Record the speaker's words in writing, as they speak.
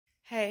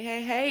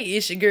Hey,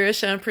 it's your girl,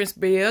 Sean Prince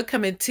Bell,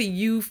 coming to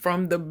you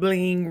from the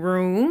Bling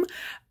room.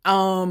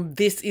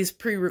 This is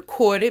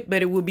pre-recorded,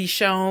 but it will be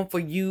shown for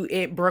you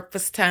at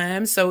breakfast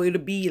time. So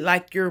it'll be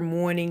like your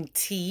morning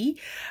tea.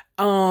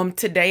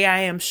 Today I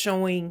am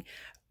showing,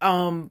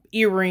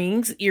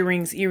 earrings.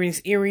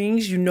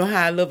 You know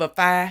how I love a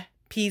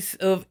 5-piece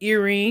of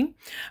earring.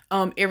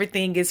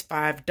 Everything is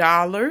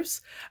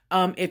 $5.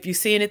 If you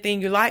see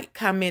anything you like,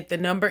 comment the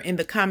number in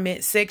the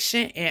comment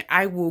section and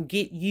I will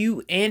get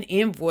you an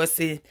invoice.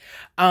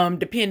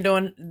 Depend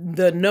on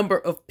the number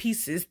of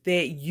pieces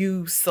that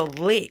you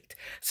select.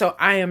 So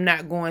I am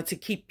not going to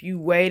keep you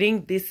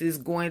waiting. This is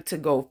going to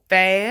go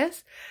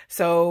fast.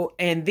 So,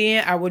 and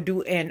then I will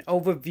do an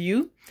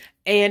overview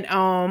and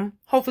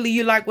hopefully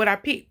you like what I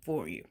picked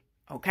for you.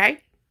 Okay,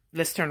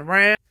 let's turn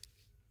around.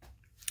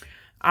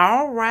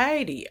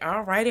 Alrighty.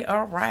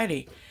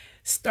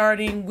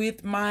 Starting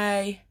with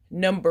my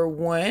number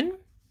one.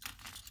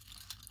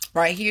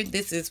 Right here,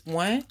 this is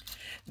one.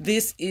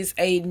 This is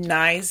a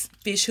nice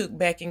fishhook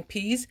backing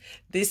piece.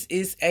 This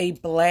is a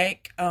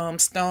black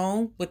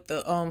stone with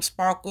the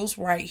sparkles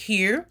right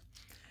here.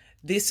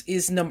 This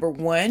is number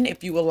one.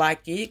 If you would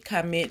like it,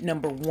 comment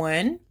number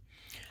one.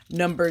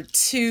 Number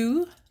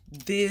two,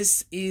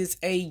 this is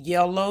a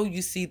yellow.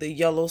 You see the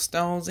yellow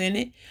stones in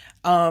it.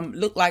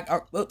 Look like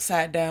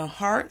upside down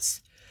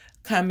hearts.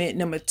 Comment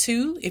number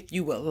two if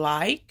you would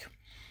like.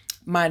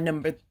 My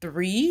number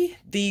three,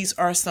 these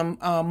are some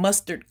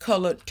mustard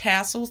colored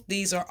tassels.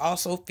 These are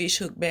also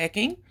fishhook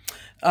backing,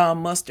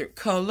 mustard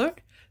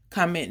colored.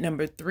 Comment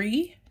number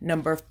three.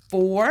 Number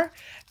four,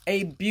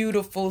 a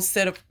beautiful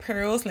set of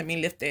pearls. Let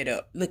me lift that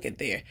up. Look at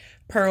there.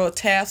 Pearl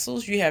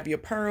tassels. You have your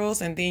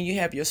pearls and then you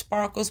have your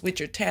sparkles with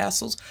your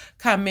tassels.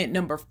 Comment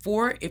number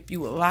four if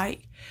you would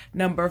like.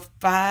 Number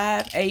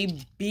five,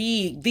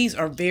 these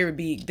are very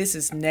big. This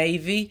is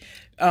navy,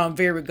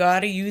 very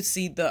gaudy. You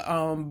see the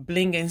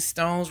blinging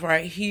stones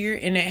right here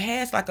and it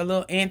has like a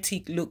little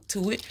antique look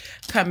to it.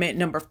 Comment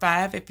number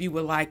five if you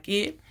would like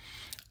it.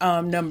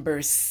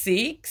 Number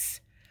six,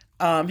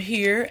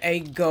 here a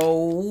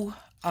gold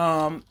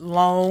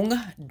long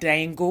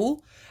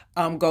dangle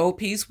gold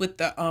piece with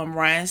the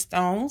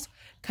rhinestones.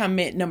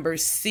 Comment number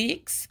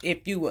six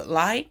if you would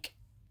like.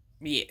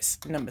 Yes,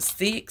 number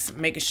six,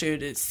 making sure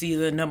to see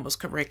the numbers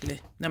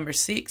correctly. Number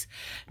six.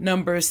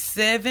 Number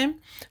seven,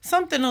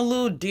 something a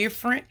little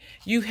different.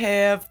 You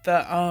have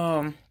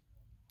the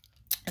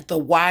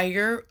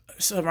wire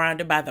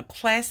surrounded by the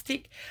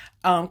plastic.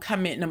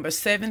 Comment number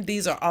seven.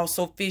 These are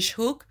also fish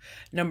hook.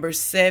 Number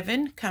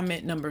seven.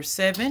 Comment number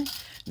seven.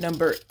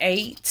 Number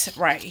eight,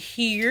 right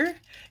here,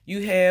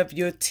 you have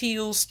your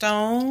teal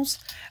stones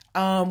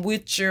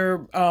with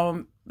your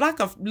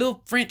like a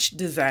little French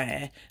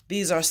design.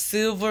 These are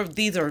silver.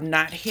 These are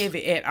not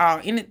heavy at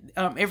all.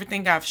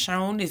 Everything I've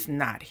shown is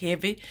not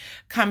heavy.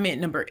 Comment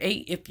number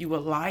eight if you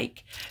would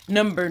like.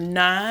 Number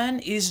nine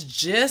is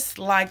just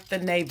like the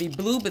navy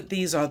blue, but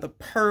these are the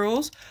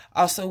pearls,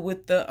 also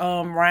with the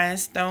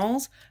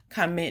rhinestones.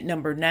 Comment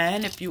number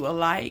nine if you would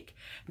like.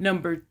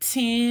 Number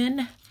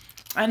 10,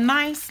 a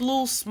nice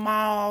little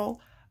small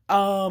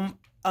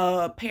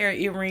pair of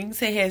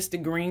earrings. It has the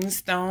green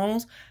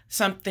stones,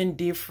 something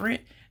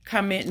different.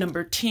 Comment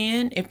number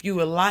 10 if you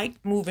would like.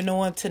 Moving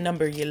on to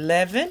number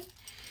 11.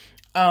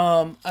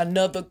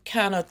 Another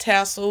kind of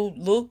tassel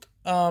look.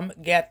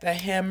 Got the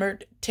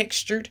hammered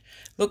textured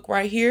look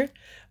right here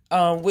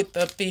with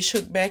the fish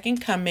hook backing.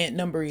 Comment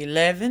number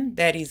 11.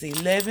 That is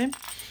 11.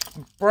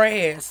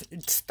 Brass.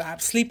 Stop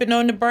sleeping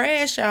on the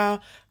brass,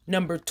 y'all.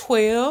 Number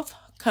 12.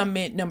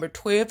 Comment number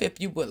 12 if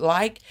you would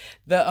like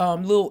the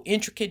little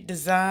intricate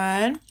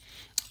design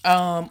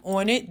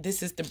on it.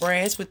 This is the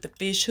brass with the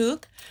fish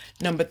hook.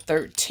 Number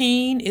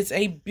 13 is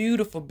a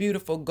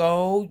beautiful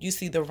gold. You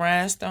see the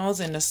rhinestones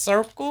in the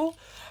circle.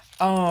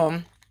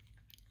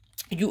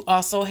 You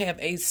also have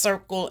a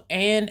circle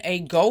and a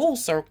gold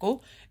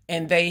circle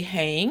and they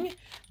hang.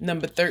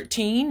 Number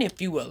 13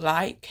 if you would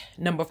like.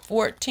 Number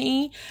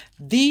 14,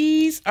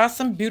 these are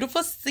some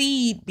beautiful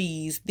seed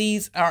beads.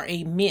 These are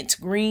a mint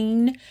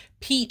green,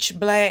 peach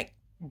black,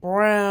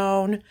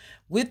 brown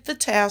with the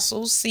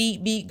tassels.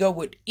 Seed bead, go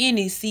with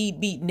any seed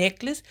bead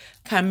necklace.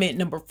 Comment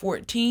number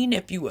 14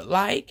 if you would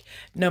like.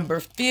 Number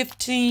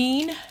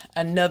 15,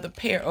 another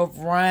pair of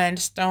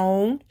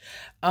rhinestones.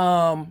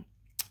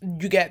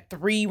 You got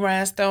 3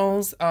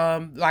 rhinestones,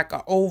 like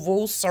an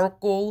oval,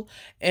 circle,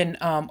 and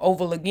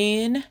oval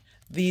again.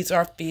 These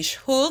are fish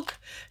hook.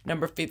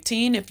 Number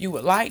 15 if you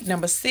would like.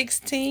 Number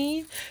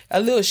 16, a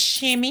little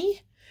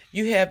shimmy.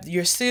 You have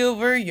your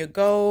silver, your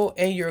gold,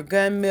 and your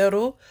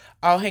gunmetal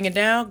all hanging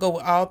down. Go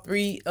with all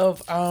 3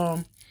 of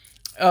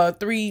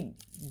 3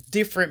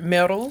 different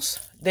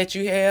metals that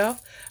you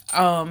have.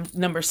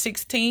 Number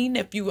 16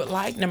 if you would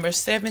like. Number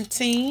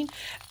 17,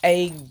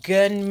 a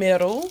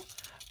gunmetal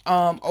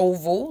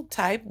oval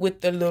type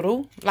with the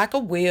little like a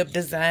web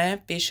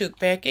design fish hook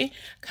backing.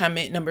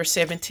 Comment number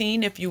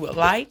 17 if you would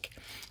like.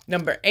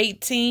 Number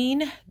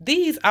 18,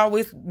 these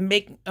always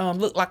make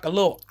look like a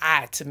little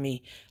eye to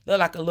me. Look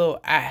like a little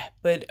eye,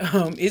 but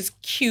it's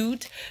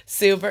cute,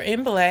 silver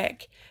and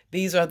black.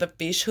 These are the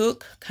fish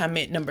hook.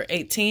 Comment number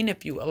 18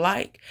 if you would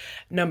like.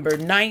 Number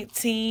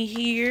 19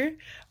 here.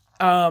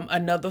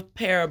 Another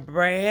pair of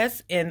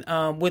brass and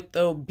with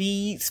the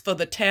beads for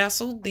the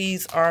tassel.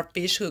 These are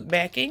fish hook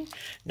backing.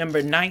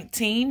 Number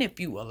 19 if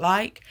you would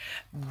like.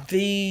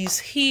 These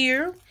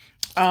here,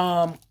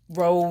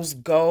 rose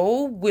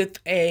gold with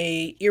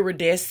a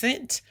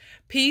iridescent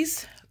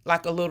piece,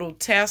 like a little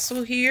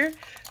tassel here.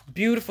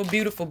 Beautiful,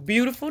 beautiful,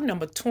 beautiful.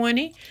 Number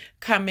 20.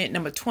 Comment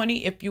number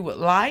 20 if you would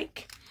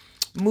like.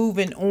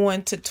 Moving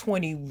on to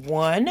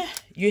 21,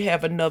 you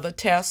have another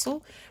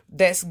tassel.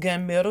 That's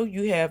gunmetal.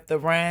 You have the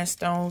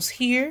rhinestones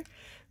here,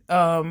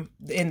 and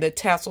the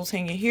tassels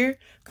hanging here.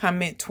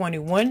 Comment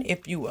 21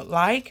 if you would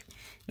like.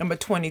 Number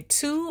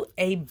 22,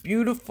 a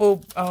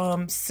beautiful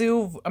gold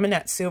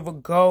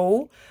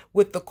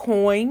with the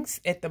coins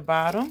at the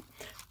bottom.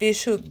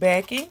 Fish hook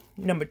backing.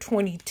 Number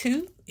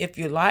 22 if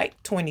you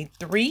like.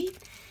 23,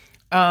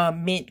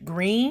 mint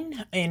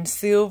green and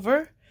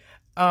silver.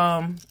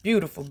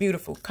 Beautiful,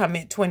 beautiful.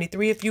 Comment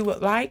 23 if you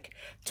would like.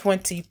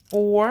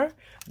 24,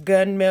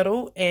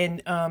 gunmetal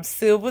and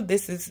silver.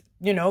 This is,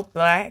 you know,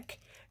 black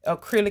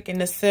acrylic in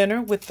the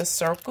center with the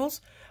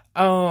circles.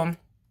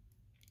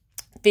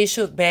 Fish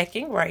hook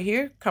backing right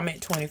here.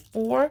 Comment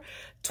 24.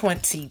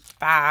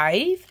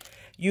 25,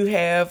 you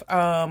have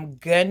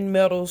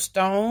gunmetal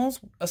stones,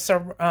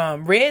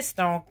 red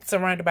stone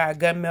surrounded by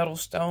gunmetal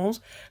stones.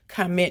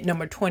 Comment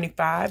number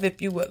 25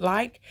 if you would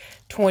like.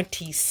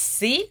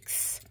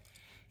 26,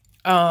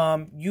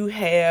 you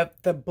have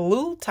the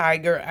blue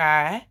tiger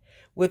eye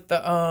with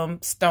the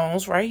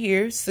stones right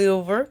here,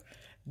 silver,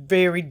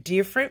 very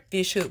different.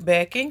 Fish hook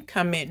backing.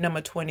 Comment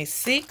number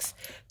 26.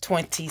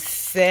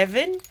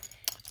 27,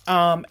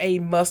 a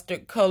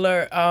mustard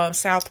color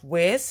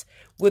southwest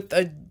with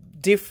a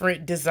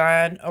different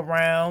design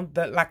around,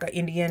 like an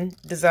Indian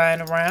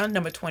design around.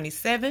 Number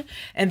 27.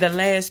 And the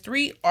last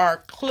three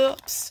are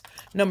clips.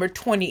 Number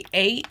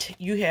 28,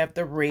 you have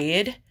the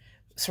red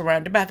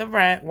surrounded by the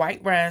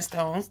white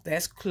rhinestones.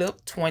 That's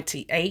clip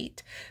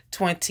 28.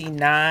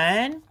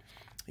 29,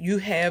 you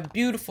have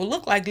beautiful,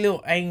 look like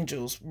little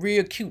angels,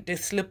 real cute. They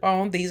slip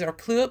on. These are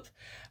clip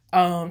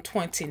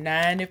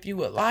 29 if you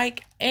would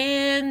like.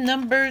 And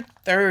number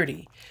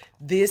 30,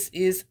 this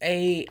is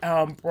a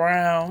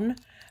brown,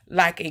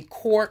 like a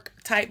cork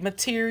type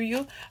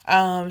material.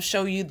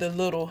 Show you the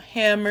little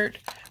hammered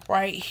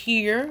right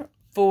here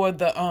for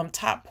the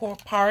top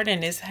part,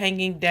 and it's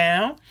hanging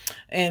down,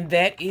 and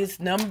that is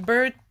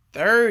number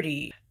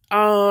 30.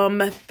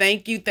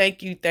 Thank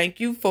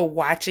you for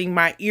watching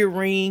my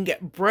earring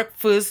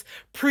breakfast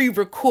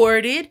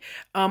pre-recorded.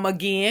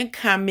 Again,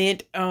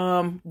 comment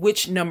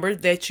which number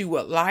that you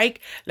would like.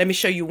 Let me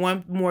show you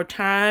one more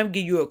time,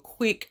 give you a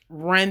quick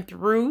run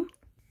through.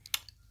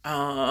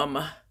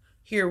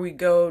 Here we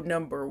go.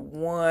 Number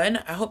 1.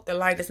 I hope the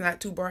light is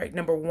not too bright.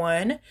 Number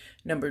 1,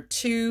 number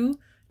 2,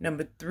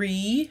 number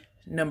 3,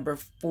 number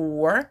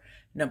 4,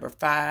 number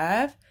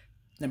 5,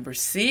 number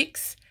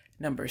 6,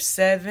 number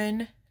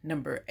 7,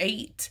 number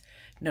 8,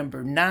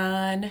 number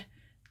 9,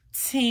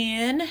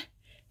 10.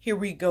 Here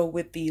we go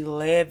with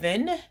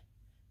 11,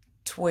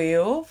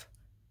 12,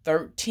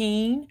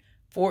 13,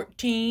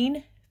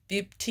 14,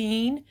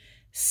 15,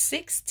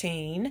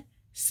 16,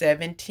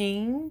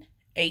 17,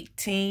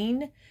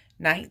 18,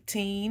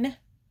 19,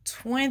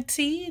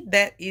 20.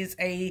 That is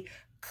a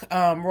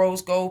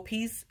rose gold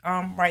piece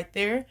right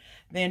there.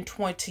 Then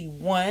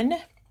 21,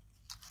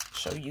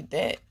 show you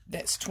that.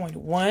 That's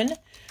 21,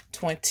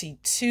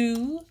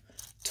 22,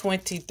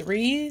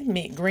 23,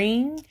 mint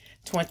green,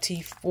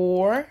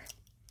 24,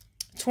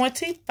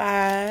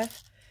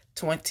 25,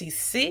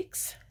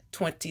 26,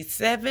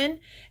 27,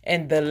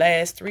 and the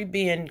last three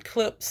being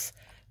clips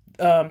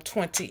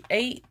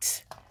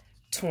 28,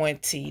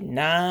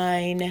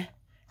 29,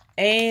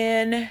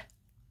 and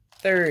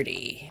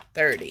 30.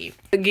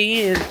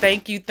 Again,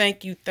 thank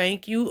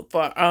you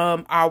for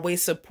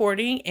always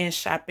supporting and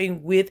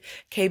shopping with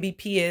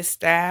KBPS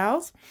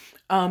Styles.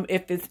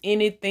 If there's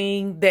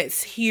anything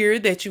that's here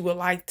that you would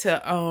like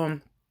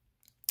to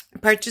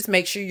purchase,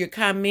 make sure you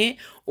comment,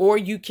 or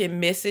you can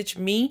message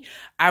me.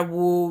 I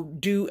will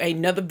do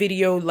another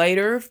video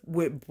later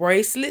with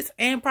bracelets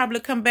and probably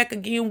come back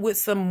again with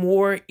some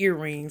more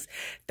earrings.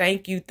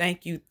 Thank you.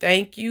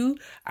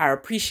 I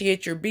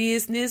appreciate your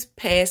business.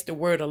 Pass the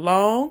word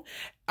along.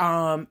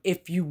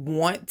 If you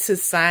want to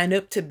sign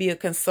up to be a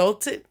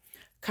consultant,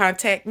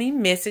 contact me,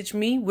 message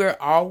me. We're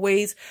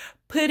always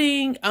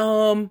putting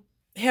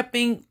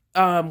helping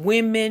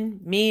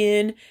women,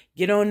 men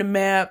get on the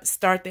map,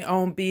 start their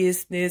own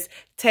business,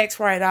 tax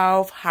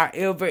write-off.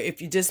 However, if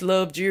you just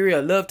love jewelry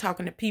or love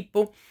talking to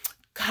people,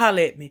 call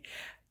at me.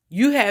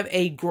 You have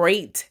a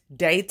great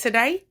day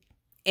today,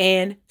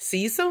 and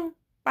see you soon.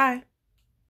 Bye.